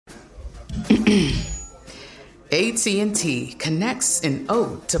AT&T connects an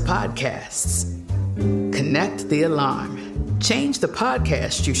ode to podcasts. Connect the alarm. Change the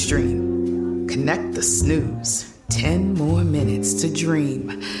podcast you stream. Connect the snooze. 10 more minutes to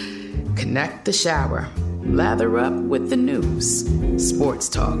dream. Connect the shower. Lather up with the news. Sports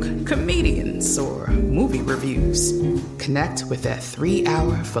talk, comedians, or movie reviews. Connect with that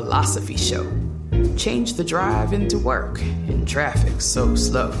 3-hour philosophy show. Change the drive into work in traffic so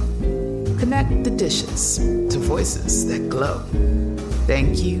slow. Connect the dishes to voices that glow.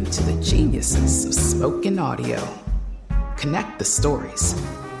 Thank you to the geniuses of spoken audio. Connect the stories.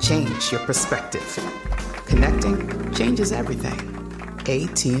 Change your perspective. Connecting changes everything.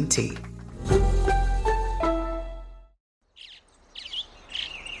 AT&T.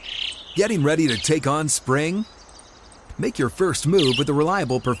 Getting ready to take on spring? Make your first move with the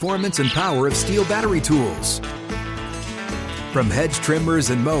reliable performance and power of Steel battery tools. From hedge trimmers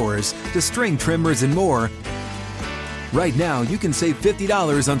and mowers to string trimmers and more, right now you can save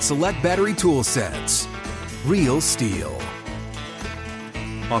 $50 on select battery tool sets. Real Steel.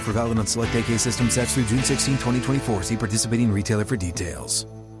 Offer valid on select AK system sets through June 16, 2024. See participating retailer for details.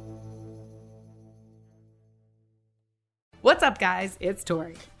 What's up, guys? It's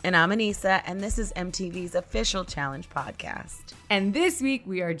Tori. And I'm Anissa, and this is MTV's official Challenge podcast. And this week,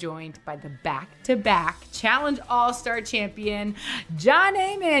 we are joined by the back-to-back Challenge All-Star champion,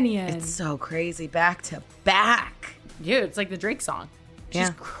 Jonna Mannion. It's so crazy, back-to-back. Dude, it's like the Drake song.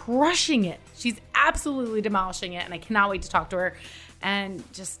 She's crushing it. She's absolutely demolishing it, and I cannot wait to talk to her and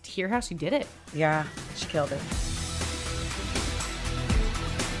just hear how she did it. Yeah, she killed it.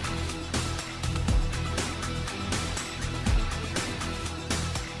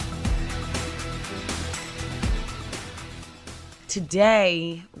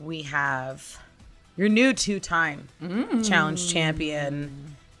 Today, we have your new two-time Challenge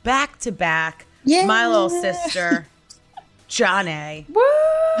champion, back-to-back, my little sister, Jonna. Woo!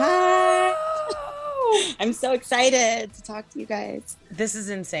 Hi. I'm so excited to talk to you guys. This is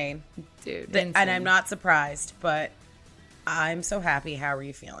insane. Dude, insane. And I'm not surprised, but I'm so happy. How are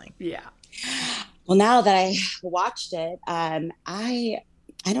you feeling? Yeah. Well, now that I watched it, I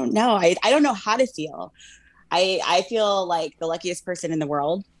don't know. I don't know how to feel. I feel like the luckiest person in the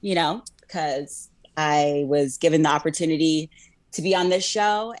world, because I was given the opportunity to be on this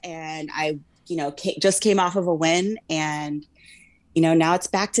show, and I, just came off of a win, and, now it's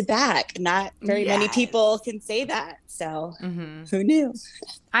back to back. Not very many people can say that. So who knew?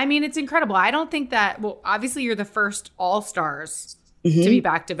 I mean, it's incredible. I don't think that, obviously you're the first All-Stars to be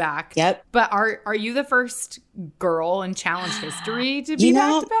back to back. Yep. But are you the first girl in Challenge history to be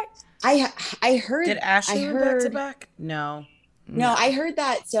back to back? I heard. Did Ashley go back to back? No, I heard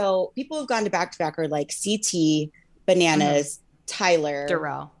that. So people who've gone to back are like CT, Bananas, Tyler,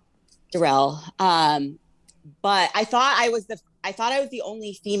 Darrell. But I thought I was the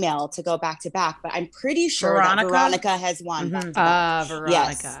only female to go back to back. But I'm pretty sure that Veronica has won. Veronica.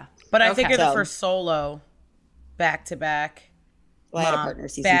 Yes. But I think you're the first solo back to back. Well, I had a partner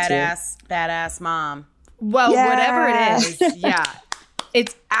season badass mom. Well, whatever it is, yeah.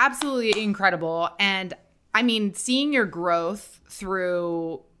 It's absolutely incredible. And I mean, seeing your growth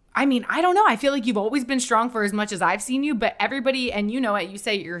through, I don't know. I feel like you've always been strong for as much as I've seen you, but everybody, and you know it, you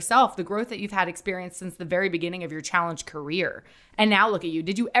say it yourself, the growth that you've had experienced since the very beginning of your Challenge career. And now look at you.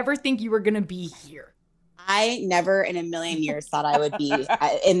 Did you ever think you were going to be here? I never in a million years thought I would be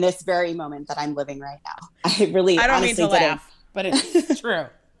in this very moment that I'm living right now. I don't mean to laugh, but it's true.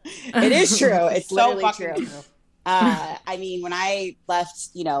 It is true. It's so literally true. When I left,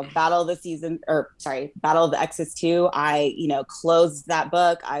 Battle of the Exes 2, I, closed that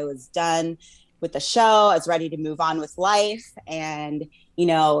book. I was done with the show. I was ready to move on with life. And,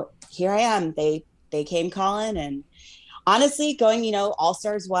 here I am. They came calling, and honestly going,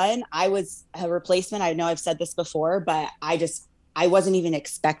 All-Stars 1, I was a replacement. I know I've said this before, but I wasn't even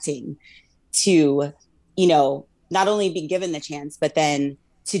expecting to, not only be given the chance, but then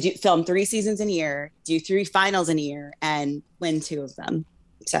to film 3 seasons in a year, do 3 finals in a year, and win 2 of them.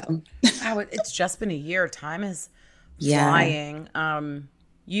 So wow, it's just been a year. Time is flying.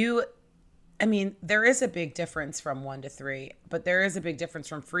 There is a big difference from 1 to 3, but there is a big difference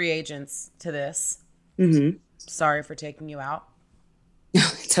from free agents to this. Mm-hmm. Sorry for taking you out.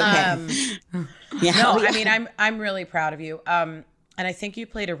 It's okay. I'm really proud of you. And I think you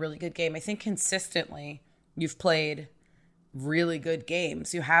played a really good game. I think consistently you've played really good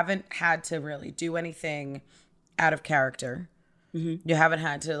games. You haven't had to really do anything out of character. Mm-hmm. You haven't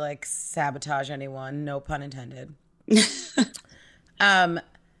had to sabotage anyone, no pun intended.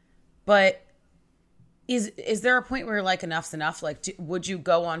 But is there a point where enough's enough? Would you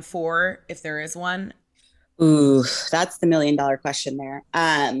go on 4 if there is one? Ooh, that's the $1 million question there.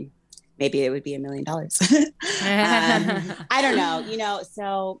 Maybe it would be $1 million. I don't know,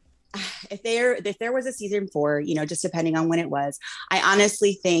 so if there was a season 4, just depending on when it was, I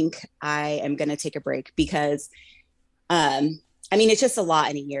honestly think I am going to take a break because, it's just a lot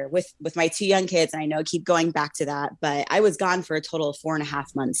in a year with my 2 young kids. And I know I keep going back to that, but I was gone for a total of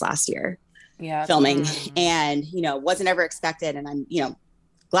 4.5 months last year filming and, wasn't ever expected. And I'm,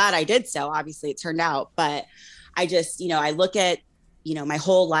 glad I did so. Obviously it turned out, but I just, I look at, my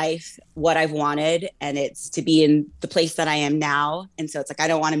whole life, what I've wanted, and it's to be in the place that I am now. And so it's like, I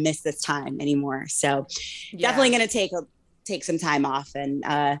don't want to miss this time anymore. So definitely going to take some time off. And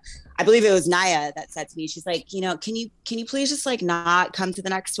I believe it was Naya that said to me, she's like, can you please just like not come to the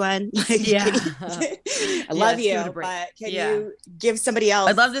next one? Like, I love you, but can you give somebody else?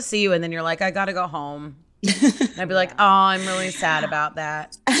 I'd love to see you. And then you're like, I got to go home. And I'd be like, oh, I'm really sad about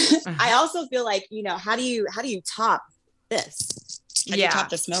that. I also feel like, how do you top this? How do you top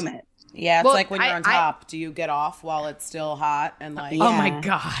this moment? Yeah, it's like when you're on top, do you get off while it's still hot and like? Oh my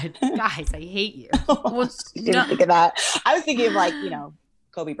God, guys, I hate you. Didn't think of that. I was thinking of like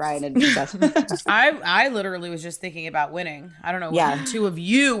Kobe Bryant and stuff. I literally was just thinking about winning. I don't know what the 2 of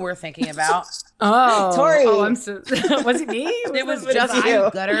you were thinking about. Oh, Tori. Was it me? It was just you,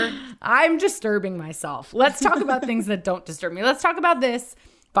 Gutter. I'm disturbing myself. Let's talk about things that don't disturb me. Let's talk about this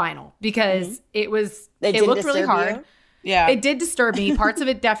final because it looked really hard. You? Yeah. It did disturb me. Parts of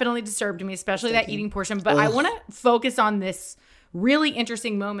it definitely disturbed me, especially that eating portion. But I want to focus on this really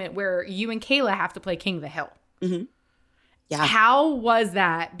interesting moment where you and Kayla have to play King of the Hill. Mm-hmm. Yeah. How was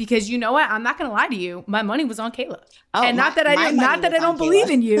that? Because you know what? I'm not going to lie to you. My money was on Kayla. Oh, and not that I don't believe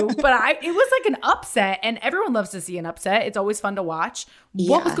in you, but it was like an upset, and everyone loves to see an upset. It's always fun to watch.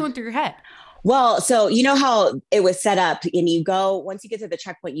 What was going through your head? Well, so you know how it was set up and you go, once you get to the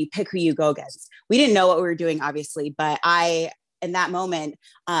checkpoint, you pick who you go against. We didn't know what we were doing, obviously, but in that moment,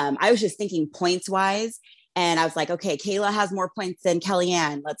 I was just thinking points wise. And I was like, okay, Kayla has more points than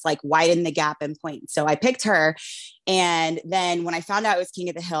Kellyanne. Let's like widen the gap in points. So I picked her. And then when I found out it was King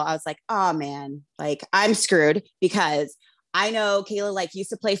of the Hill, I was like, oh man, like I'm screwed because I know Kayla like used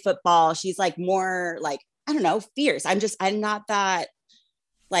to play football. She's like more like, I don't know, fierce. I'm not that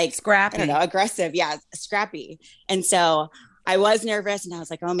like scrappy. I don't know, aggressive. Yeah. Scrappy. And so I was nervous and I was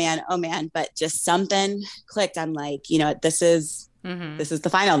like, oh man, but just something clicked. I'm like, this is the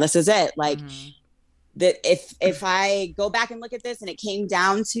final. This is it. Like that if I go back and look at this and it came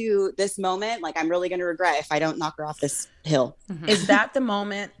down to this moment, like I'm really going to regret if I don't knock her off this hill. Is that the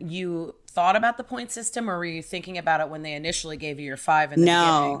moment you thought about the point system or were you thinking about it when they initially gave you your 5 in the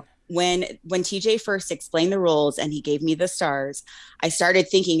beginning? When TJ first explained the rules and he gave me the stars, I started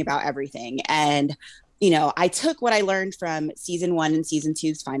thinking about everything. And, I took what I learned from season 1 and season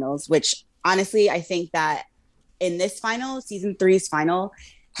 2's finals, which honestly, I think that in this final, season 3's final,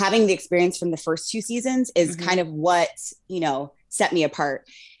 having the experience from the first 2 seasons is kind of what, set me apart.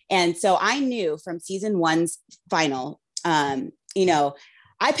 And so I knew from season 1's final,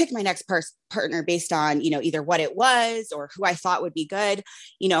 I picked my next partner based on, either what it was or who I thought would be good.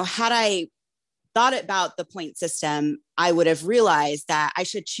 Had I thought about the point system, I would have realized that I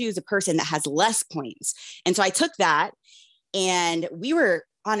should choose a person that has less points. And so I took that and we were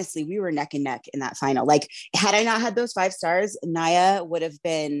neck and neck in that final. Like had I not had those 5 stars, Naya would have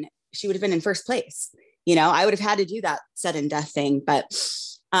been in first place. I would have had to do that sudden death thing. But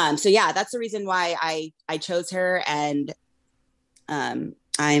so yeah, that's the reason why I chose her. And I'm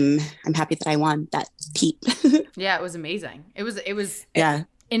happy that I won that heat. Yeah, it was amazing. It was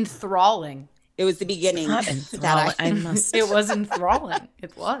enthralling. It was the beginning. It was enthralling.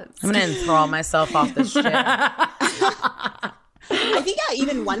 It was. I'm going to enthrall myself off this shit. I think at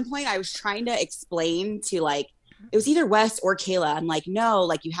even one point I was trying to explain to like, it was either Wes or Kayla. I'm like, no,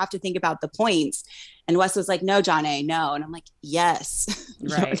 like you have to think about the points. And Wes was like, no, Jonna, no. And I'm like, yes.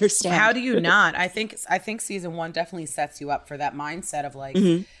 Right. You understand. How do you not? I think season 1 definitely sets you up for that mindset of like,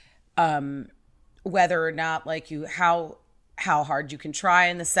 whether or not like how hard you can try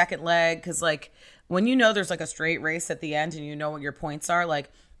in the second leg. Cause like when there's like a straight race at the end and you know what your points are, like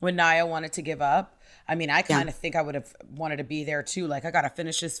when Naya wanted to give up, I mean, I kind of think I would have wanted to be there too. Like I got to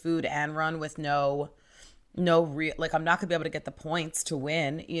finish this food and run with no real, like I'm not gonna be able to get the points to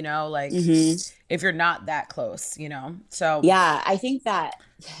win, like if you're not that close, so yeah, I think that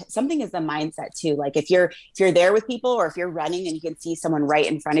something is the mindset too. Like if you're there with people or if you're running and you can see someone right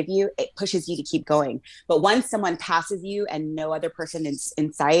in front of you, it pushes you to keep going. But once someone passes you and no other person is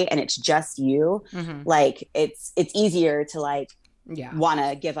in sight and it's just you, like it's easier to like want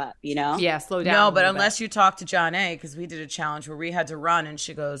to give up, you know? Yeah, slow down. No, but unless you talk to John A, because we did a challenge where we had to run and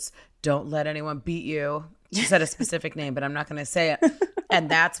she goes, don't let anyone beat you. She said a specific name, but I'm not going to say it. And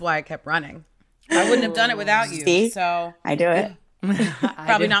that's why I kept running. I wouldn't have done it without you. See? So I do it.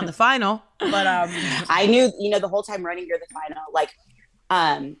 probably not in the final, but I knew, you know, the whole time running near the final, like,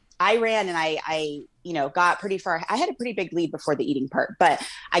 I ran and I, you know, got pretty far. I had a pretty big lead before the eating part, but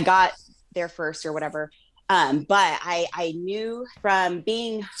I got there first or whatever. But I knew from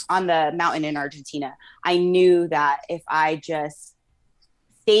being on the mountain in Argentina, I knew that if I just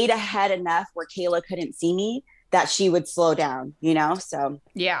stayed ahead enough where Kayla couldn't see me, that she would slow down, you know? So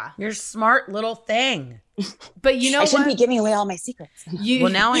yeah, you're a smart little thing. But you know I shouldn't what? be giving away all my secrets.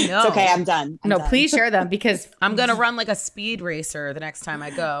 Well, now I know. It's okay. I'm done. I'm done. Please share them because I'm going to run like a speed racer the next time I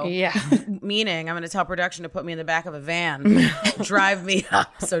go. Yeah. Meaning I'm going to tell production to put me in the back of a van, drive me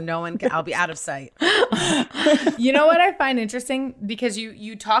up so no one can, I'll be out of sight. You know what I find interesting? Because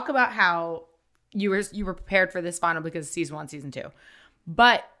you talk about how you were prepared for this final because of season 1, season 2.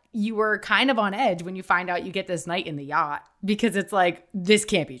 But you were kind of on edge when you find out you get this night in the yacht because it's like, this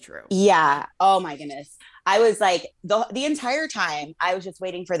can't be true. Yeah. Oh my goodness. I was like the entire time I was just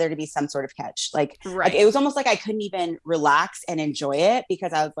waiting for there to be some sort of catch. Like it was almost like I couldn't even relax and enjoy it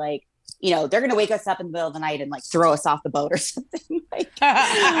because I was like, you know, they're going to wake us up in the middle of the night and like throw us off the boat or something. Like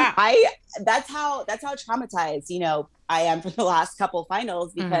that's how traumatized, you know, I am for the last couple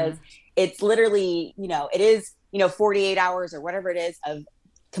finals because it's literally, you know, it is, you know, 48 hours or whatever it is of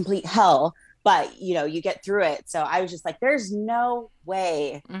complete hell, but you know, you get through it. So I was just like, there's no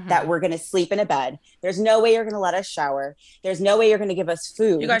way that we're going to sleep in a bed. There's no way you're going to let us shower. There's no way you're going to give us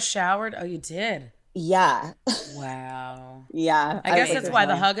food. You guys showered? Oh, you did? Yeah. Wow. Yeah. I guess that's why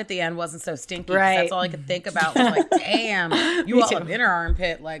the hug at the end wasn't so stinky. Right. That's all I could think about was like, damn, you all up in her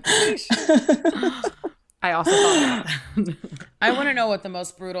armpit. Like, I also thought that. I want to know what the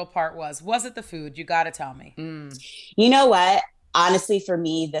most brutal part was. Was it the food? You got to tell me. You know what? Honestly, for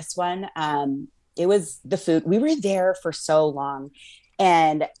me, this one, it was the food. We were there for so long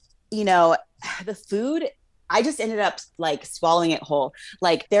and, you know, the food, I just ended up like swallowing it whole.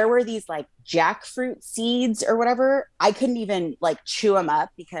 Like there were these like jackfruit seeds or whatever. I couldn't even like chew them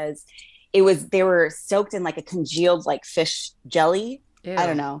up because they were soaked in like a congealed like fish jelly. Ew. I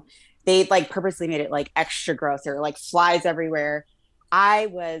don't know. They like purposely made it like extra gross. There were like flies everywhere. I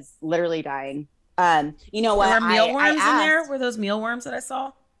was literally dying. You know what? There were mealworms in there? Were those mealworms that I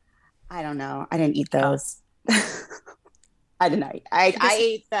saw? I don't know. I didn't eat those. I didn't know. I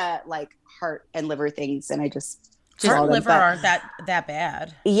ate the like heart and liver things and I just heart and liver aren't that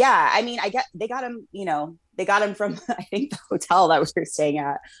bad. Yeah. I mean, they got them, you know, they got them from, I think the hotel that we were staying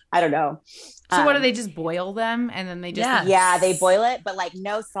at. I don't know. So what do they just boil them and then they just yeah, they boil it, but like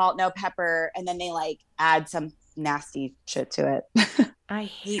no salt, no pepper, and then they like add some nasty shit to it. I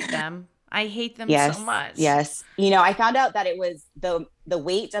hate them. I hate them so much. Yes. You know, I found out that it was the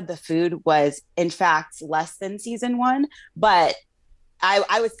weight of the food was in fact less than season 1, but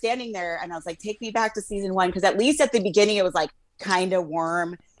I was standing there and I was like, take me back to season 1. Cause at least at the beginning it was like kind of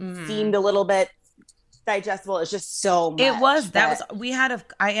warm, seemed a little bit digestible. It's just so much. It was,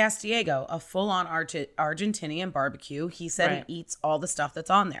 I asked Diego, a full on Argentinian barbecue. He said he eats all the stuff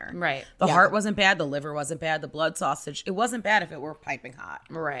that's on there. Right. The heart wasn't bad. The liver wasn't bad. The blood sausage, it wasn't bad if it were piping hot.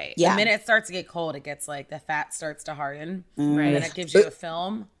 Right. Yeah. The minute it starts to get cold, it gets like the fat starts to harden. Right. And then it gives you a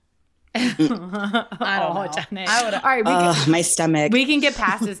film. I don't know. Janet. All right, my stomach. We can get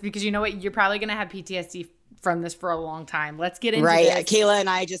past this because you know what? You're probably going to have PTSD from this for a long time. Let's get into this. Right. Kayla and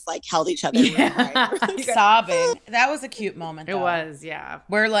I just like held each other. Yeah. Sobbing. That was a cute moment, though. It was, yeah.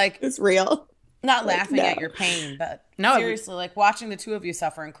 We're like, it's real. Not laughing at your pain, but seriously, like watching the two of you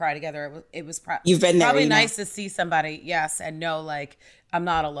suffer and cry together. It was You've been there, probably nice to see somebody, and know like I'm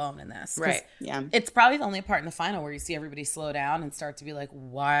not alone in this. Right. Yeah. It's probably the only part in the final where you see everybody slow down and start to be like,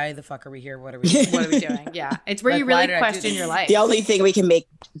 why the fuck are we here? What are we doing? Yeah. It's where you really question your life. The only thing we can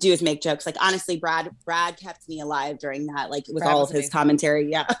do is make jokes. Like honestly, Brad kept me alive during that, like with all of his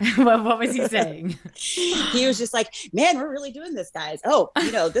commentary. Yeah. What was he saying? He was just like, man, we're really doing this, guys. Oh,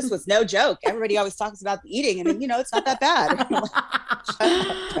 you know, this was no joke. Everybody always talks about the eating and you know, it's not that bad.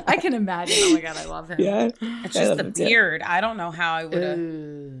 I can imagine. Oh my God, I love him. Yeah. It's just the beard. I don't know how I would have.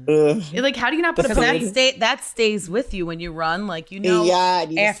 Like, how do you not put that stays with you when you run? Like, you know,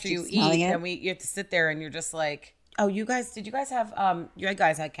 after you eat, and you have to sit there and you're just like, oh, did you guys have, you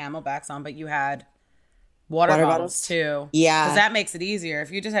guys had Camelbacks on, but you had Water bottles too. Yeah. Because that makes it easier.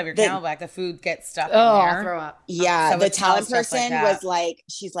 If you just have your Camelback, the food gets stuck in Oh, there. I'll throw up. Yeah. So The it's all talent stuff like person that. was like,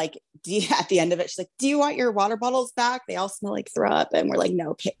 she's like, at the end of it, she's like, do you want your water bottles back? They all smell like throw up. And we're like,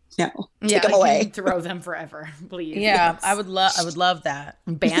 no, no, take them away. Throw them forever, please. Yeah, yes. I would love that.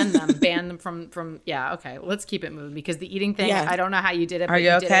 Ban them from. Yeah, okay. Let's keep it moving because the eating thing. Yeah. I don't know how you did it. Are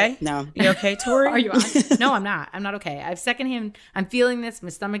you okay? No, you okay, Tori? Are you on? No, I'm not. I'm not okay. I've secondhand. I'm feeling this. My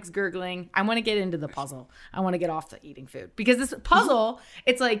stomach's gurgling. I want to get into the puzzle. I want to get off the eating food because this puzzle.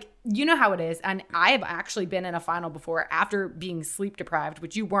 It's like you know how it is, and I have actually been in a final before after being sleep deprived,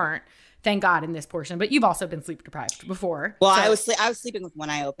 which you weren't. Thank God in this portion, but you've also been sleep deprived before. Well, so. I was sleeping with one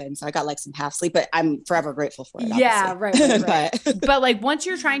eye open, so I got like some half sleep, but I'm forever grateful for it. Yeah, obviously. right. But like once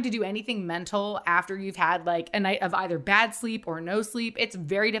you're trying to do anything mental after you've had like a night of either bad sleep or no sleep, it's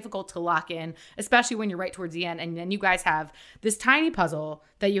very difficult to lock in, especially when you're right towards the end. And then you guys have this tiny puzzle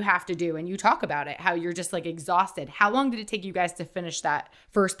that you have to do, and you talk about it, how you're just like exhausted. How long did it take you guys to finish that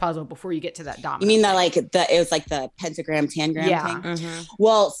first puzzle before you get to that domino? You mean that like it was like the pentagram, tangram thing? Mm-hmm.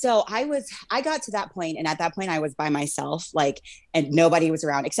 Well, so I got to that point, and at that point I was by myself, like, and nobody was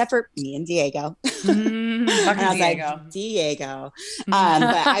around except for me and Diego. And I was like, Diego. But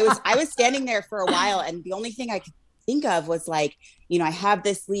I was standing there for a while, and the only thing I could think of was like, you know, I have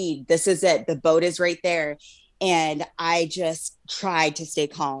this lead. This is it. The boat is right there. And I just tried to stay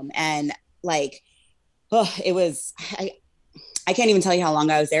calm. And like, it was, I can't even tell you how long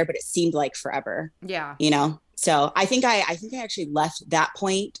I was there, but it seemed like forever. Yeah. You know? So I think I actually left that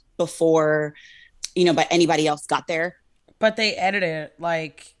point before, you know, but anybody else got there. But they edited it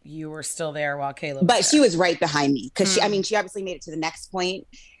like you were still there while Caleb was But there. she was right behind me. Cause she obviously made it to the next point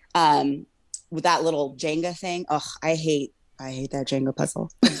with that little Jenga thing. Oh, I hate that Jenga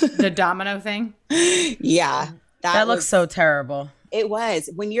puzzle. The domino thing. Yeah. That looks so terrible. It was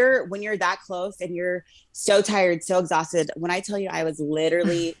when you're that close and you're so tired, so exhausted. When I tell you, I was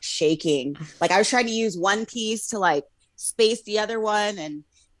literally shaking. Like I was trying to use one piece to like space the other one. And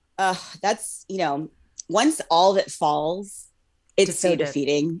that's, you know, once all of it falls, it's so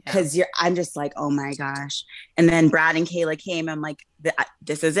defeating because I'm just like, oh my gosh. And then Brad and Kayla came. I'm like,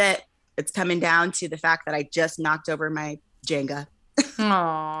 this is it. It's coming down to the fact that I just knocked over my Jenga.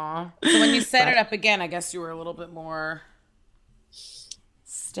 Aww. So when you set it up again, I guess you were a little bit more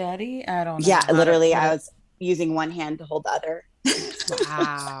steady. I don't know. Yeah, literally, I was using one hand to hold the other.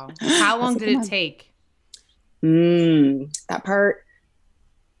 Wow. How long did it take? That part.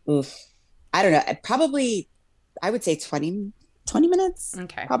 Oof. I don't know. Probably, I would say 20 minutes.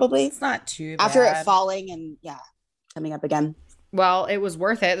 Okay. Probably. It's not too bad. After it falling and coming up again. Well, it was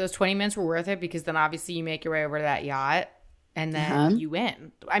worth it. Those 20 minutes were worth it because then obviously you make your way over to that yacht and then you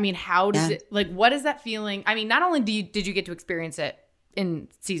win. I mean, how does it, like, what is that feeling? I mean, not only did you get to experience it in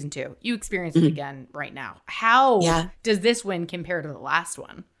season 2, you experience it again right now. How does this win compare to the last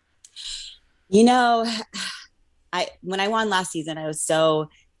one? You know, when I won last season, I was so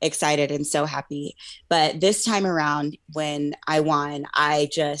excited and so happy. But this time around, when I won, I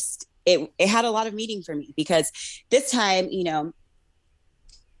just, it had a lot of meaning for me because this time, you know,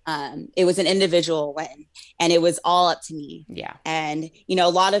 it was an individual win and it was all up to me. Yeah. And, you know, a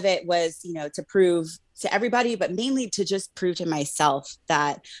lot of it was, you know, to prove to everybody, but mainly to just prove to myself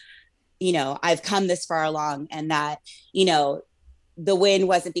that, you know, I've come this far along and that, you know, the win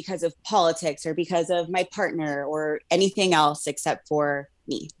wasn't because of politics or because of my partner or anything else except for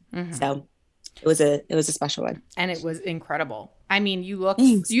me. Mm-hmm. So it was a special one. And it was incredible. I mean, you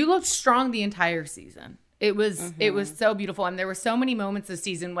looked strong the entire season. It was so beautiful. And there were so many moments this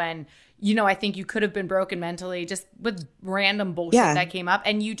season when, you know, I think you could have been broken mentally just with random bullshit that came up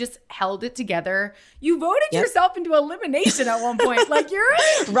and you just held it together. You voted yourself into elimination at one point. Like you're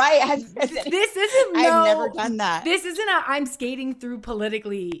right. This isn't I've never done that. This isn't a I'm skating through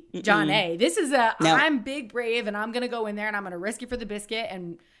politically John A. This is I'm big brave and I'm going to go in there and I'm going to risk it for the biscuit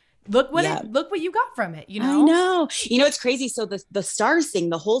and look what you got from it, you know? I know. You know, it's crazy. So the stars thing,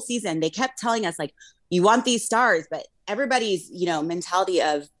 the whole season, they kept telling us like, you want these stars, but everybody's, you know, mentality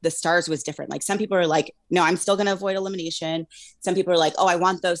of the stars was different. Like some people are like, no, I'm still going to avoid elimination. Some people are like, oh, I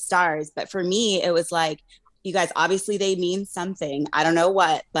want those stars. But for me, it was like, you guys, obviously they mean something. I don't know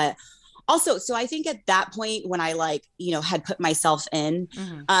what, but also, so I think at that point when I like, you know, had put myself in,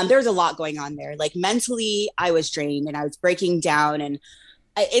 there was a lot going on there. Like mentally, I was drained and I was breaking down. And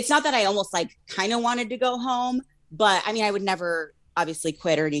it's not that I almost like kind of wanted to go home, but I mean, I would never obviously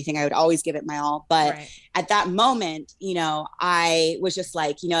quit or anything. I would always give it my all. But at that moment, you know, I was just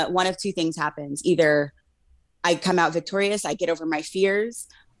like, you know, one of two things happens. Either I come out victorious, I get over my fears,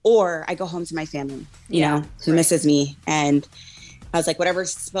 or I go home to my family, you know, who misses me. And I was like,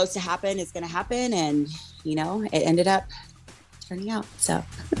 whatever's supposed to happen is going to happen. And, you know, it ended up turning out. So.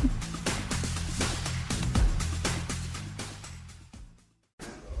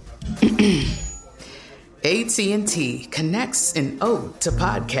 AT&T connects an ode to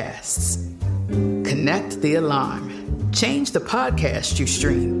podcasts. Connect the alarm. Change the podcast you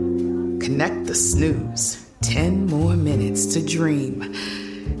stream. Connect the snooze. 10 more minutes to dream.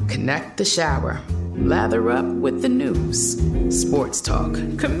 Connect the shower. Lather up with the news. Sports talk,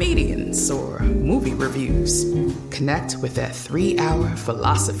 comedians, or movie reviews. Connect with that 3-hour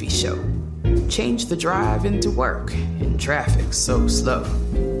philosophy show. Change the drive into work in traffic so slow.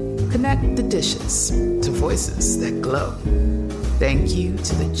 Connect the dishes to voices that glow. Thank you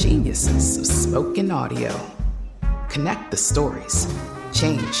to the geniuses of spoken audio. Connect the stories.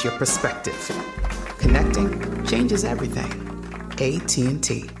 Change your perspective. Connecting changes everything.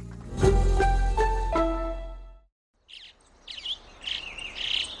 AT&T.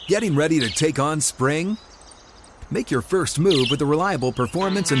 Getting ready to take on spring? Make your first move with the reliable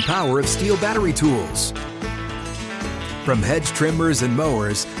performance and power of Steel battery tools. From hedge trimmers and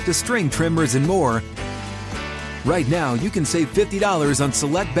mowers to string trimmers and more, right now you can save $50 on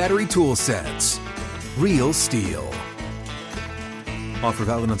select battery tool sets. Real Steel. Offer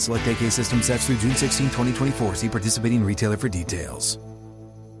valid on select AK system sets through June 16, 2024. See participating retailer for details.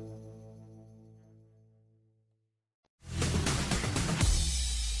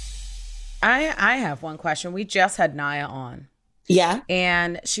 I have one question. We just had Naya on. Yeah.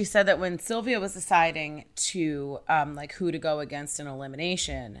 And she said that when Sylvia was deciding to like who to go against in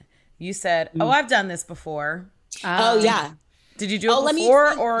elimination, you said, "Oh, I've done this before." Oh yeah. Did you do it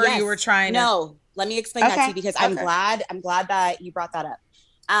before, or yes. you were trying to? No, let me explain that to you because I'm glad that you brought that up.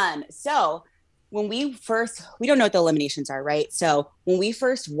 So when we don't know what the eliminations are, right? So when we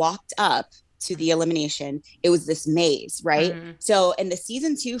first walked up to the elimination, it was this maze, right? Mm-hmm. So in the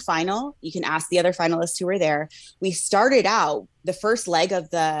season 2 final, you can ask the other finalists who were there. We started out the first leg of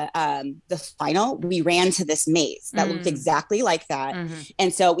the final. We ran to this maze that looked exactly like that,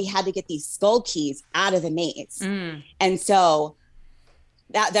 and so we had to get these skull keys out of the maze. And so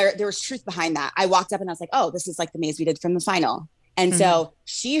that there was truth behind that. I walked up and I was like, "Oh, this is like the maze we did from the final." And so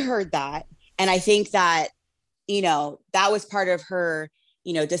she heard that, and I think that that was part of her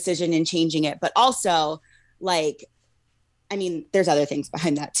decision in changing it, but also like, I mean, there's other things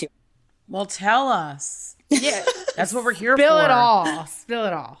behind that too. Well, tell us. Yeah, that's what we're here Spill for. Spill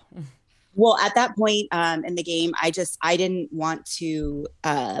it all. Well, at that point in the game, I didn't want to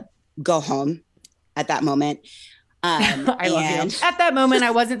go home at that moment. I love you. At that moment,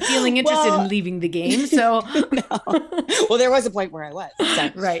 I wasn't feeling interested in leaving the game. So, no. Well, there was a point where I was.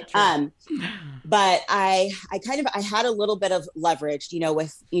 So. Right. True. But I had a little bit of leverage,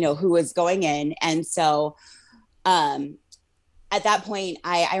 with who was going in, and so at that point,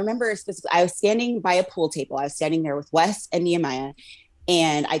 I remember I was standing by a pool table. I was standing there with Wes and Nehemiah.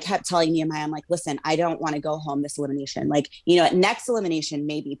 And I kept telling Nehemiah, I'm like, listen, I don't want to go home this elimination. Like, next elimination,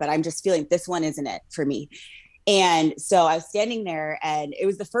 maybe, but I'm just feeling this one isn't it for me. And so I was standing there, and it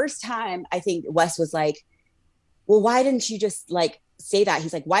was the first time I think Wes was like, well, why didn't you just like say that?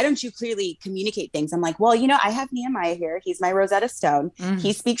 He's like, why don't you clearly communicate things? I'm like, well, I have Nehemiah here. He's my Rosetta Stone.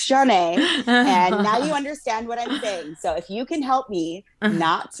 He speaks Shanae. And now you understand what I'm saying. So if you can help me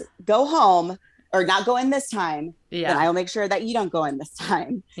not go home or not go in this time, then I will make sure that you don't go in this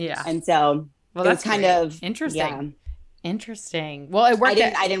time. Yeah. And so it was kind of interesting. Yeah. Interesting. Well, it worked.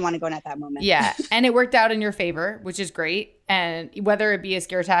 I didn't want to go in at that moment. Yeah. And it worked out in your favor, which is great. And whether it be a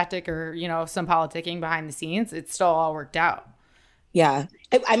scare tactic or, some politicking behind the scenes, it still all worked out. Yeah.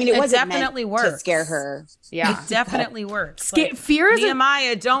 It wasn't definitely meant works to scare her. Yeah. It definitely works. Fear is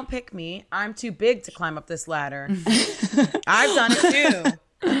Nehemiah, don't pick me. I'm too big to climb up this ladder. I've done it too.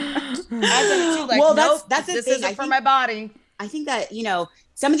 Like, well, nope, that's the thing. This isn't for my body. I think that,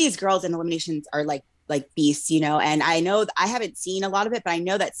 some of these girls in eliminations are like beasts, and I know I haven't seen a lot of it, but I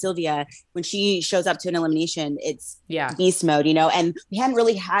know that Sylvia, when she shows up to an elimination, it's beast mode, and we hadn't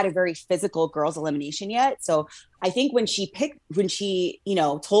really had a very physical girls elimination yet. So I think when she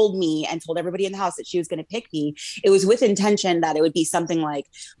told me and told everybody in the house that she was going to pick me, it was with intention that it would be something like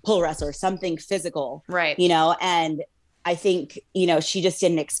pull wrestle or something physical. Right. And I think, she just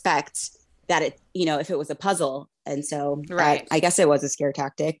didn't expect that it, if it was a puzzle. And so I guess it was a scare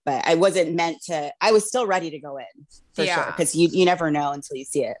tactic, but I wasn't meant to. I was still ready to go in for sure, because you never know until you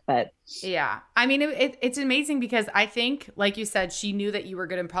see it. But yeah, I mean, it's amazing because I think, like you said, she knew that you were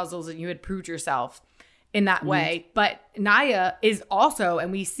good in puzzles and you had proved yourself in that way. But Naya is also,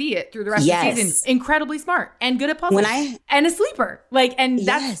 and we see it through the rest of the season, incredibly smart and good at puzzles and a sleeper.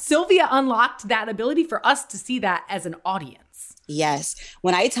 That's Sylvia unlocked that ability for us to see that as an audience. Yes.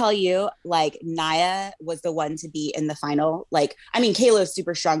 When I tell you, like, Nia was the one to be in the final, like, I mean, Kayla's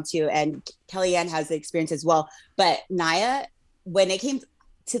super strong too, and Kellyanne has the experience as well. But Nia, when it came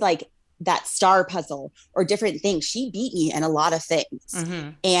to like that star puzzle or different things, she beat me in a lot of things. Mm-hmm.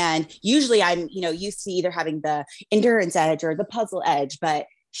 And usually I'm, used to either having the endurance edge or the puzzle edge, but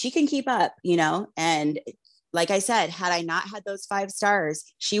she can keep up, and like I said, had I not had those 5 stars,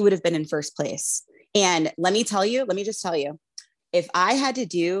 she would have been in first place. And let me just tell you, if I had to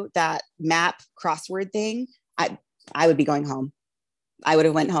do that map crossword thing, I would be going home. I would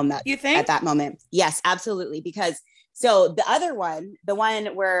have went home at that moment. Yes, absolutely. Because so the other one, the one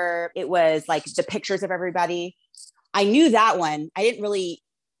where it was like the pictures of everybody, I knew that one. I didn't really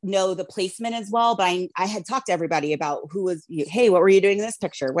know the placement as well, but I had talked to everybody about who was, hey, what were you doing in this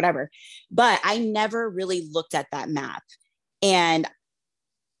picture? Whatever. But I never really looked at that map. And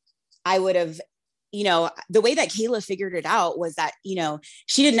I would have, the way that Kayla figured it out was that,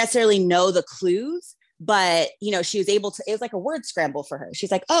 she didn't necessarily know the clues, but, she was able to, it was like a word scramble for her.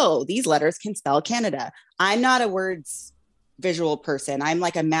 She's like, oh, these letters can spell Canada. I'm not a words visual person. I'm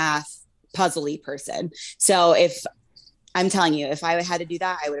like a math puzzly person. So I'm telling you, if I had to do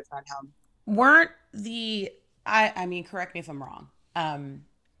that, I would have gone home. Weren't I mean, correct me if I'm wrong.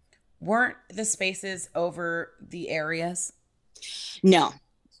 Weren't the spaces over the areas? No.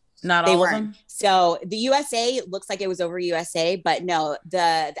 Not all of them? So the USA looks like it was over USA, but no,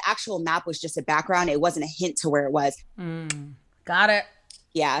 the actual map was just a background. It wasn't a hint to where it was. Got it.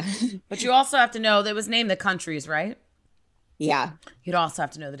 Yeah. But you also have to know, they was named the countries, right? Yeah. You'd also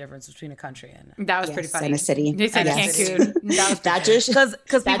have to know the difference between a country and that was pretty funny. And a city. They said Cancun.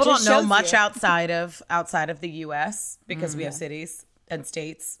 Because people don't know much outside of the US because we have cities and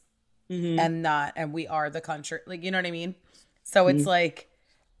states and we are the country. Like, you know what I mean? So it's like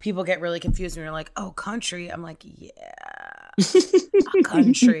people get really confused and you're like, oh, country. I'm like, yeah, a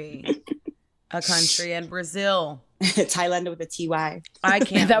country and Brazil. Thailand with a TY. I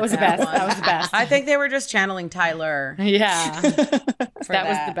can't. That was the best. That was the best. I think they were just channeling Tyler. Yeah. That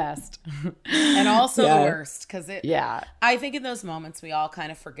was the best. And also the worst. Yeah. I think in those moments, we all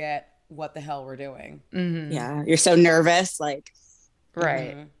kind of forget what the hell we're doing. Mm-hmm. Yeah. You're so nervous. Like.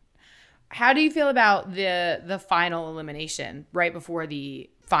 Right. Mm-hmm. How do you feel about the final elimination right before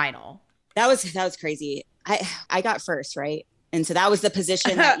the final? That was crazy. I got first, right? And so that was the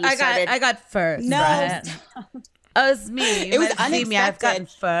position that you started. I got first. No. Right? Oh, it's me. It was unexpected. I've gotten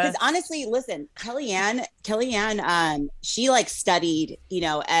first. Because honestly, listen, Kellyanne, she like studied,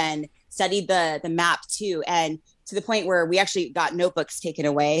 and studied the map too. And to the point where we actually got notebooks taken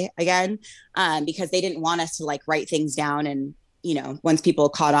away again, because they didn't want us to like write things down. And, once people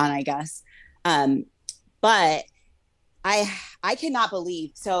caught on, I guess. But I cannot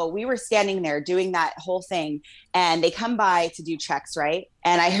believe. So we were standing there doing that whole thing and they come by to do checks, right?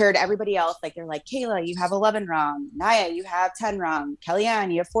 And I heard everybody else, like, they're like, Kayla, you have 11 wrong. Nia, you have 10 wrong.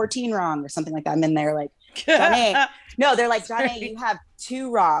 Kellyanne, you have 14 wrong or something like that. I'm in there like, Johnny. No, they're like, Johnny, you have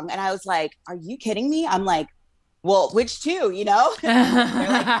 2 wrong. And I was like, are you kidding me? I'm like, well, which 2, they're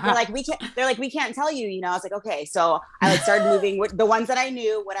like, we can't tell you, I was like, okay. So I like started moving with the ones that I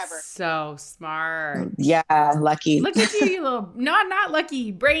knew, whatever. So smart. Yeah. Lucky. Look at you little, not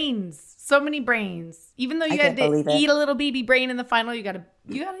lucky brains. So many brains. Even though you had to eat a little baby brain in the final, you got a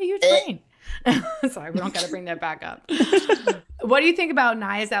huge brain. Sorry, we don't got to bring that back up. What do you think about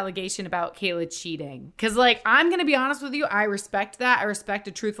Nia's allegation about Kayla cheating? Because, I'm going to be honest with you. I respect that. I respect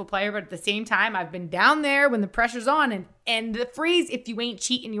a truthful player. But at the same time, I've been down there when the pressure's on. And the phrase, if you ain't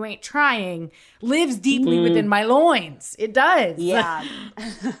cheating, you ain't trying, lives deeply within my loins. It does. Yeah.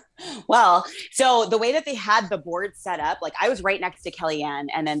 Well, so the way that they had the board set up, I was right next to Kellyanne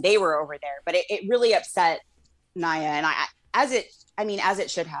and then they were over there. But it really upset Nia. And as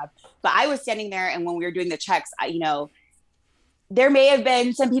it should have. But I was standing there, and when we were doing the checks, there may have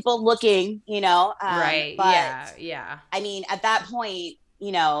been some people looking, right? But, yeah. I mean, at that point,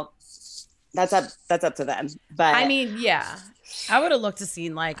 that's up to them. But yeah. I would have looked to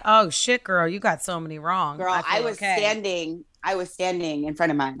see oh shit, girl, you got so many wrong. Girl, I was standing in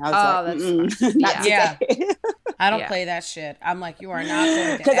front of mine. I was yeah. I don't play that shit. I'm like, you are not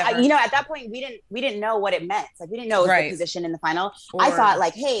going to. Because at that point we didn't know what it meant. We didn't know it was the position in the final. I thought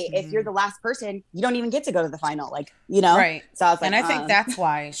hey, if you're the last person, you don't even get to go to the final. Right. So I was like, and I think that's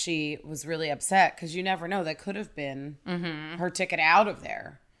why she was really upset, because you never know, that could have been her ticket out of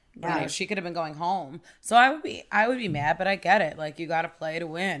there. Yeah. She could have been going home. So I would be mad, but I get it. You got to play to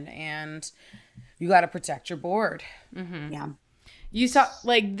win, and you got to protect your board. Mm-hmm. Yeah. You saw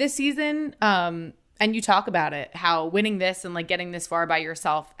this season. And you talk about it, how winning this and like getting this far by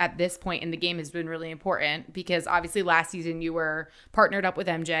yourself at this point in the game has been really important, because obviously last season you were partnered up with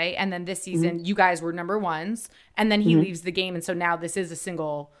MJ, and then this season you guys were number ones, and then he leaves the game, and so now this is a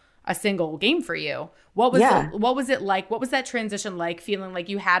single game for you. What was it like? What was that transition like, feeling like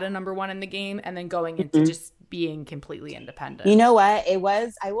you had a number one in the game and then going into just being completely independent? You know what?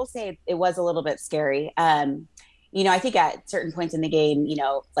 I will say it was a little bit scary. You know, I think at certain points in the game, you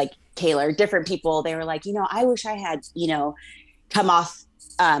know, like Taylor, different people, they were like, you know, I wish I had, you know, come off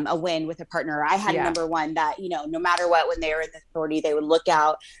a win with a partner. I had a number one that, you know, no matter what, when they were in the authority, they would look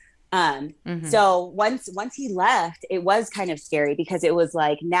out. So once he left, it was kind of scary, because it was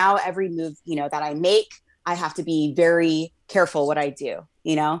like, now every move, you know, that I make, I have to be very careful what I do,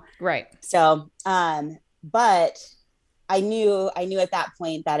 you know? Right. So, but I knew at that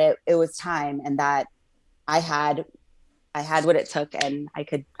point that it was time, and that I had what it took, and I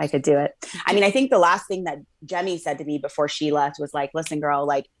could do it. I mean, I think the last thing that Jemmye said to me before she left was like, listen, girl,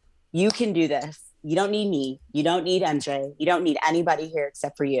 like, you can do this. You don't need me. You don't need MJ. You don't need anybody here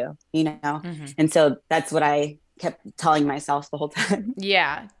except for you, you know? And so that's what I kept telling myself the whole time.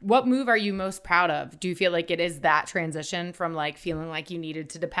 Yeah. What move are you most proud of? Do you feel like it is that transition from like feeling like you needed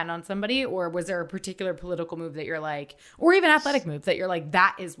to depend on somebody, or was there a particular political move that you're like, or even athletic move that you're like,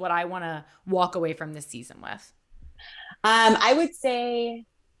 that is what I want to walk away from this season with? I would say,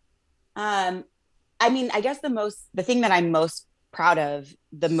 I mean, I guess the thing that I'm most proud of,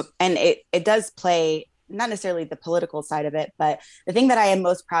 and it does play, not necessarily the political side of it, but the thing that I am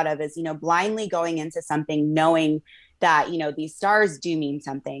most proud of is, you know, blindly going into something, knowing that, you know, these stars do mean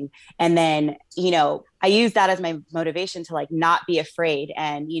something. And then, you know, I use that as my motivation to like not be afraid.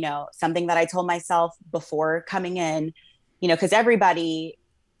 And, you know, something that I told myself before coming in, you know, because everybody,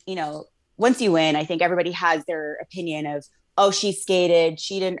 you know, once you win, I think everybody has their opinion of, oh, she skated,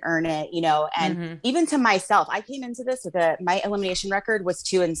 she didn't earn it, you know, and even to myself, I came into this with my elimination record was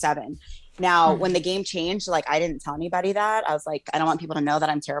 2-7. Now, when the game changed, like, I didn't tell anybody that. I was like, I don't want people to know that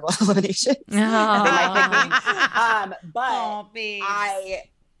I'm terrible at elimination. But I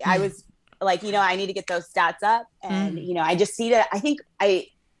was like, you know, I need to get those stats up, and you know, I just need to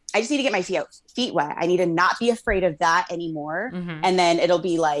get my feet wet. I need to not be afraid of that anymore, and then it'll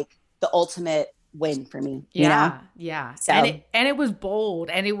be like the ultimate win for me. You know? Yeah. So, and it was bold,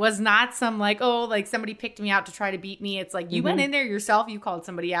 and it was not some like, oh, like somebody picked me out to try to beat me. It's like you went in there yourself, you called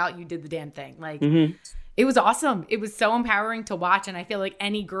somebody out, you did the damn thing. Like it was awesome. It was so empowering to watch. And I feel like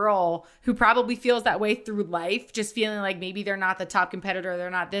any girl who probably feels that way through life, just feeling like maybe they're not the top competitor, they're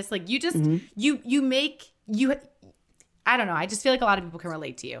not this, like you just, I don't know. I just feel like a lot of people can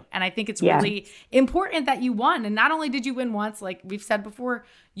relate to you. And I think it's really important that you won. And not only did you win once, like we've said before,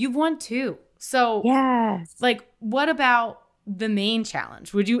 you've won two. So like, what about the main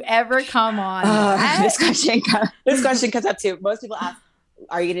challenge? Would you ever come on? This question comes up too. Most people ask,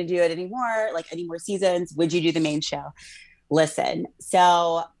 are you going to do it anymore? Like any more seasons? Would you do the main show? Listen,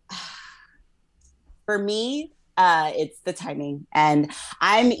 so for me, it's the timing, and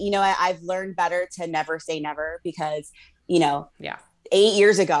I've learned better to never say never, because, you know, 8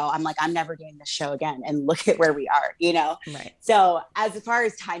 years ago, I'm like, I'm never doing this show again. And look at where we are, you know? Right. So as far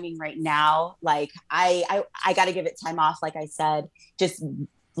as timing right now, like I got to give it time off. Like I said, just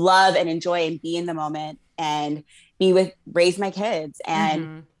love and enjoy and be in the moment and raise my kids.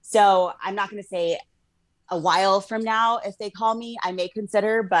 And so I'm not going to say a while from now, if they call me, I may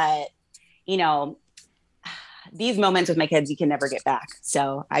consider, but you know, these moments with my kids, you can never get back.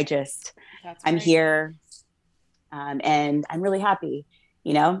 So I'm here. And I'm really happy,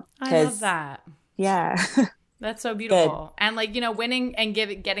 you know, I love that. Yeah. That's so beautiful. Good. And like, you know, winning and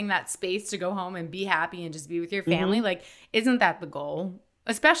getting that space to go home and be happy and just be with your family. Like, isn't that the goal?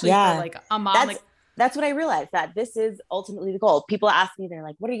 Especially for like a mom. That's what I realized, that this is ultimately the goal. People ask me, they're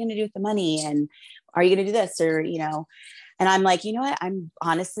like, what are you going to do with the money? And are you going to do this? Or, you know, and I'm like, you know what? I'm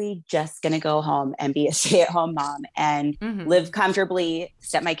honestly just going to go home and be a stay-at-home mom and live comfortably,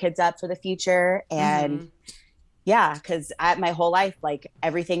 set my kids up for the future. And yeah, because my whole life, like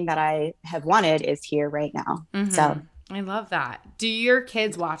everything that I have wanted is here right now. So I love that. Do your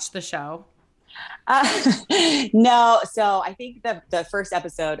kids watch the show? No. So I think the first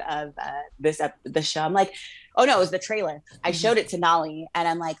episode of the show, I'm like, oh no, it was the trailer. I showed it to Nolly and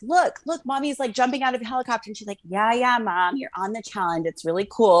I'm like, look, mommy's like jumping out of a helicopter. And she's like, yeah, mom, you're on the challenge. It's really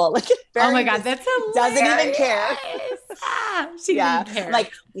cool. Like, oh my God, that's hilarious. Doesn't even care. She doesn't care.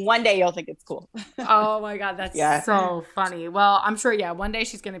 Like one day you'll think it's cool. Oh my God, that's so funny. Well, I'm sure, one day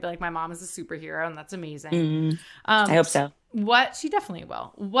she's going to be like, my mom is a superhero, and that's amazing. I hope so. She definitely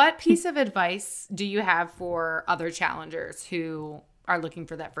will. What piece of advice do you have for other challengers who are looking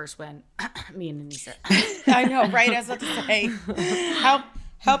for that first win. Me and Anissa. I know, right? I was about to say,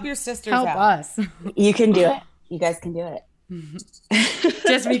 help your sisters Help out. us. You can do it. You guys can do it.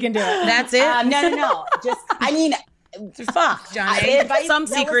 Just we can do it. That's it. No. Just, I mean, fuck, Johnny. Some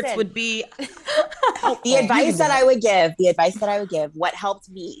secrets would be the advice that I would give, what helped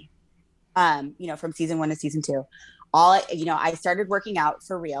me, from season 1 to season 2, I started working out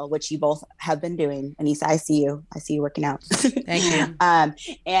for real, which you both have been doing. Anissa, I see you working out. Thank you.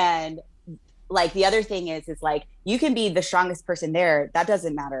 And like, the other thing is like, you can be the strongest person there. That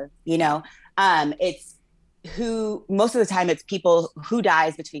doesn't matter. It's most of the time it's people who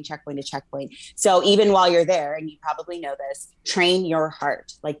dies between checkpoint to checkpoint. So even while you're there, and you probably know this, train your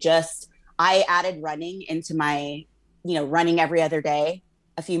heart. Like, I added running into my, running every other day,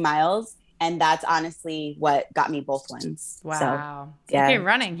 a few miles. And that's honestly what got me both wins. Wow. So, yeah. Okay,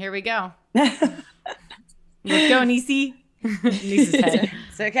 running. Here we go. Let's go, Niecy. Niecy's head.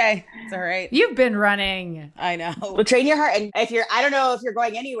 It's okay. It's all right. You've been running. I know. Well, train your heart. And I don't know if you're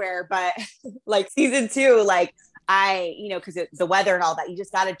going anywhere, but like season 2, like because the weather and all that, you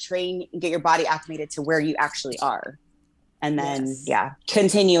just got to train and get your body acclimated to where you actually are. And then,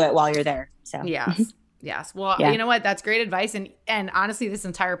 continue it while you're there. So, Yes. Well, you know what? That's great advice. And honestly, this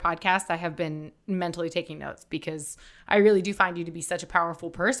entire podcast, I have been mentally taking notes because I really do find you to be such a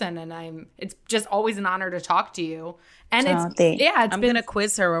powerful person. And it's just always an honor to talk to you. And I'm going to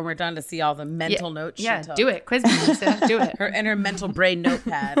quiz her when we're done to see all the mental notes she took. Do it. Quiz me, Lisa. Do it. Her mental brain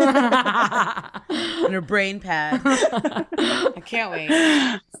notepad. And her brain pad. I can't wait.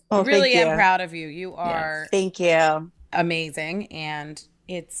 Well, I really am proud of you. You are thank you. Amazing. And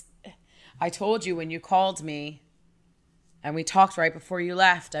I told you when you called me and we talked right before you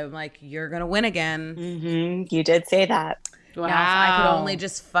left, I'm like, you're going to win again. Mm-hmm. You did say that. Wow. Now, if I could only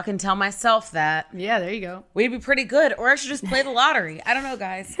just fucking tell myself that. Yeah, there you go. We'd be pretty good. Or I should just play the lottery. I don't know,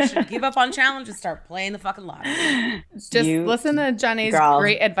 guys. I should give up on challenge and start playing the fucking lottery. Just listen to Janae's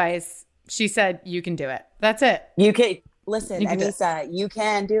great advice. She said, you can do it. That's it. You can. Listen, Anissa, you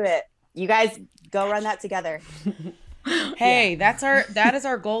can do it. You guys go run that together. Hey, that is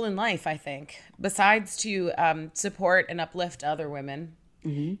our goal in life, I think. Besides to support and uplift other women,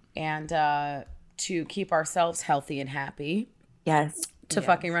 and to keep ourselves healthy and happy. Yes. To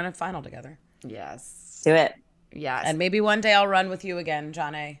fucking run a final together. Yes. Do it. Yes. And maybe one day I'll run with you again,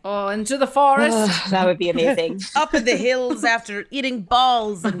 Johnny. Oh, into the forest. That would be amazing. Up in the hills after eating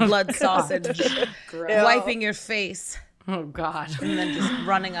balls and blood sausage, wiping your face. Oh, God. And then just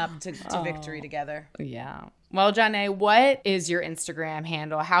running up to victory together. Yeah. Well, Janae, what is your Instagram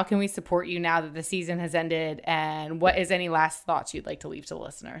handle? How can we support you now that the season has ended? And what is any last thoughts you'd like to leave to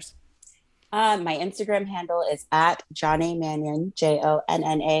listeners? My Instagram handle is at Jonna Mannion,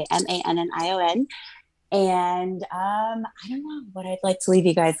 JonnaMannion. And I don't know what I'd like to leave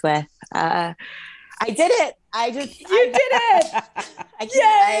you guys with. I did it. You did it.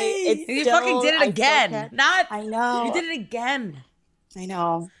 Yay! You fucking did it again. I know. You did it again. I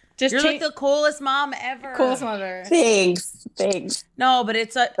know. You're like the coolest mom ever. Coolest mom ever. Thanks. No, but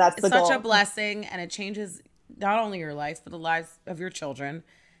it's such goal. a blessing, and it changes not only your life, but the lives of your children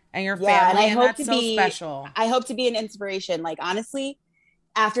and your family. And I hope that's so special. I hope to be an inspiration. Like, honestly,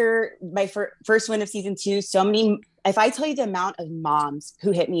 after my first win of season 2, so many, if I tell you the amount of moms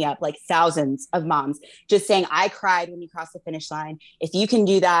who hit me up, like thousands of moms, just saying, I cried when you crossed the finish line. If you can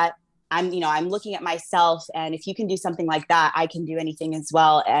do that, I'm looking at myself, and if you can do something like that, I can do anything as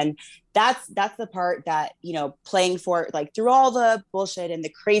well. And that's the part that, playing for, like, through all the bullshit and the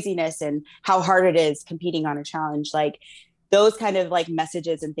craziness and how hard it is competing on a challenge, like those kind of like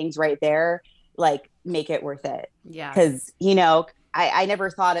messages and things right there, like, make it worth it. Yeah. Because, I never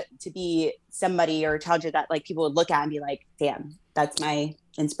thought it to be somebody or a challenger that like people would look at and be like, damn, that's my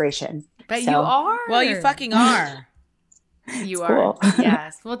inspiration. But you are. Well, you fucking are. You are. Cool.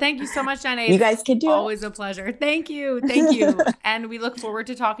 Yes. Well, thank you so much, Janae. You guys can do it. Always a pleasure. Thank you. And we look forward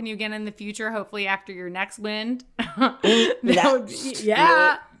to talking to you again in the future, hopefully after your next win.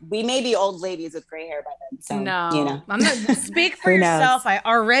 We may be old ladies with gray hair by then. So, no. I'm not, speak for yourself. I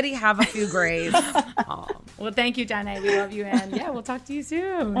already have a few grays. Well, thank you, Janae. We love you. And we'll talk to you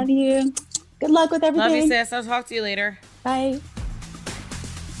soon. Love you. Good luck with everything. Love you, sis. I'll talk to you later. Bye.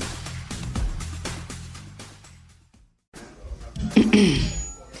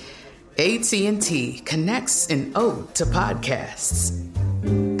 AT&T connects an ode to podcasts.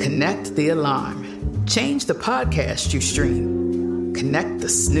 Connect the alarm. Change the podcast you stream. Connect the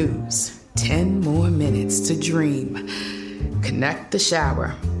snooze. 10 more minutes to dream. Connect the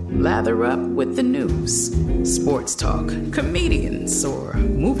shower. Lather up with the news. Sports talk, comedians, or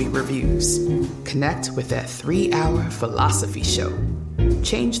movie reviews. Connect with that 3-hour philosophy show.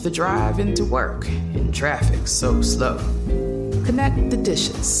 Change the drive into work in traffic so slow. Connect the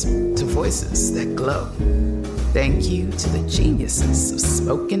dishes to voices that glow. Thank you to the geniuses of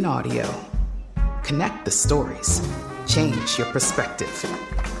spoken audio. Connect the stories. Change your perspective.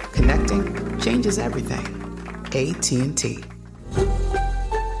 Connecting changes everything. AT&T.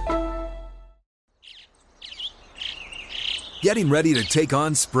 Getting ready to take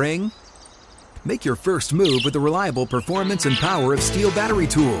on spring? Make your first move with the reliable performance and power of Steel battery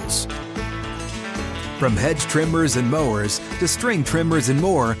tools. From hedge trimmers and mowers to string trimmers and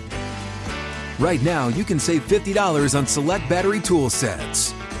more, right now you can save $50 on select battery tool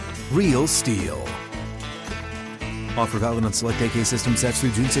sets. Real Steel. Offer valid on select AK system sets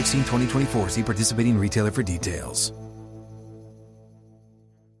through June 16, 2024. See participating retailer for details.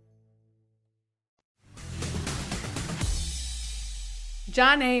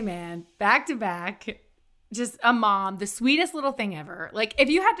 Janae, man, back to back, just a mom, the sweetest little thing ever. Like, if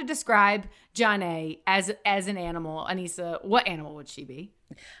you had to describe Janae as an animal, Anissa, what animal would she be?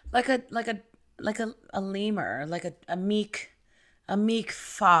 Like a lemur, like a meek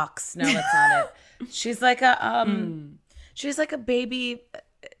fox. No, that's not it. She's like a baby.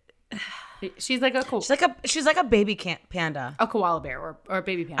 She's like a baby panda. A koala bear or a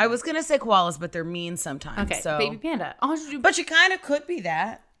baby panda. I was gonna say koalas, but they're mean sometimes. Okay, so. baby panda. But she kind of could be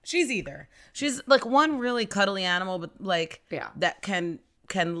that. She's either. She's like one really cuddly animal, but like that can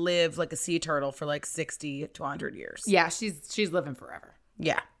live like a sea turtle for like 60 to 100 years. Yeah, she's living forever.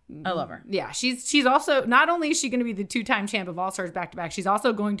 Yeah. I love her. Yeah, she's also, not only is she going to be the 2-time champ of All Stars back to back, she's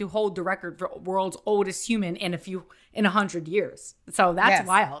also going to hold the record for world's oldest human in 100 years. So that's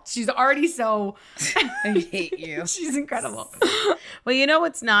wild. She's already so. I hate you. She's incredible. Well, you know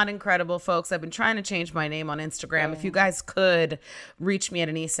what's not incredible, folks? I've been trying to change my name on Instagram. If you guys could reach me at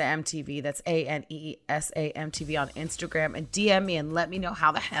Anissa MTV, that's ANEESA MTV on Instagram, and DM me and let me know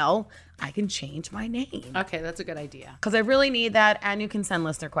how the hell I can change my name. Okay, that's a good idea. Because I really need that, and you can send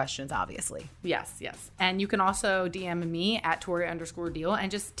listener questions, obviously. Yes. And you can also DM me at Tori_Deal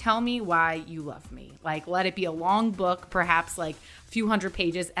and just tell me why you love me. Like, let it be a long book, perhaps like a few hundred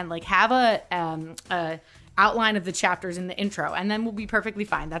pages, and like have a outline of the chapters in the intro, and then we'll be perfectly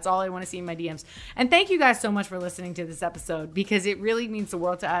fine. That's all I want to see in my DMs. And thank you guys so much for listening to this episode, because it really means the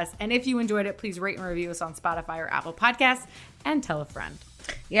world to us. And if you enjoyed it, please rate and review us on Spotify or Apple Podcasts, and tell a friend.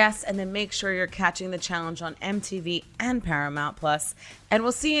 Yes, and then make sure you're catching the challenge on MTV and Paramount Plus. And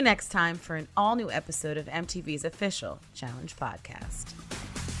we'll see you next time for an all-new episode of MTV's official Challenge podcast.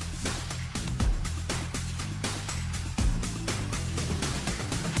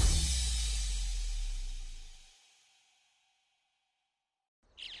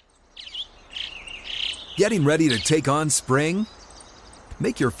 Getting ready to take on spring?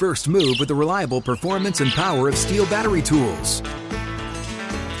 Make your first move with the reliable performance and power of Steel battery tools.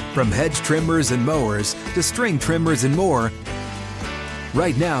 From hedge trimmers and mowers to string trimmers and more,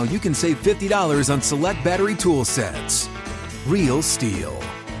 right now you can save $50 on select battery tool sets. Real Steel.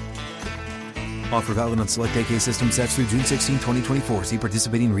 Offer valid on select AK system sets through June 16, 2024. See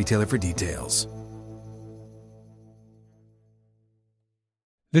participating retailer for details.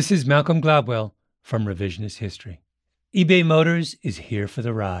 This is Malcolm Gladwell from Revisionist History. eBay Motors is here for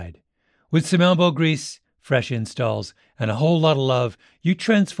the ride. With some elbow grease, fresh installs, and a whole lot of love, you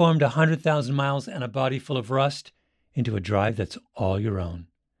transformed 100,000 miles and a body full of rust into a drive that's all your own.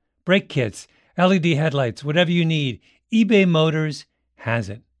 Brake kits, LED headlights, whatever you need, eBay Motors has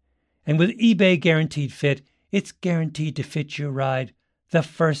it. And with eBay Guaranteed Fit, it's guaranteed to fit your ride the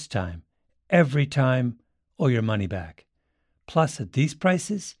first time, every time, or your money back. Plus, at these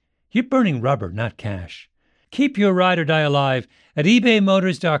prices, you're burning rubber, not cash. Keep your ride or die alive at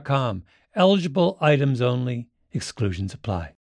ebaymotors.com. Eligible items only. Exclusions apply.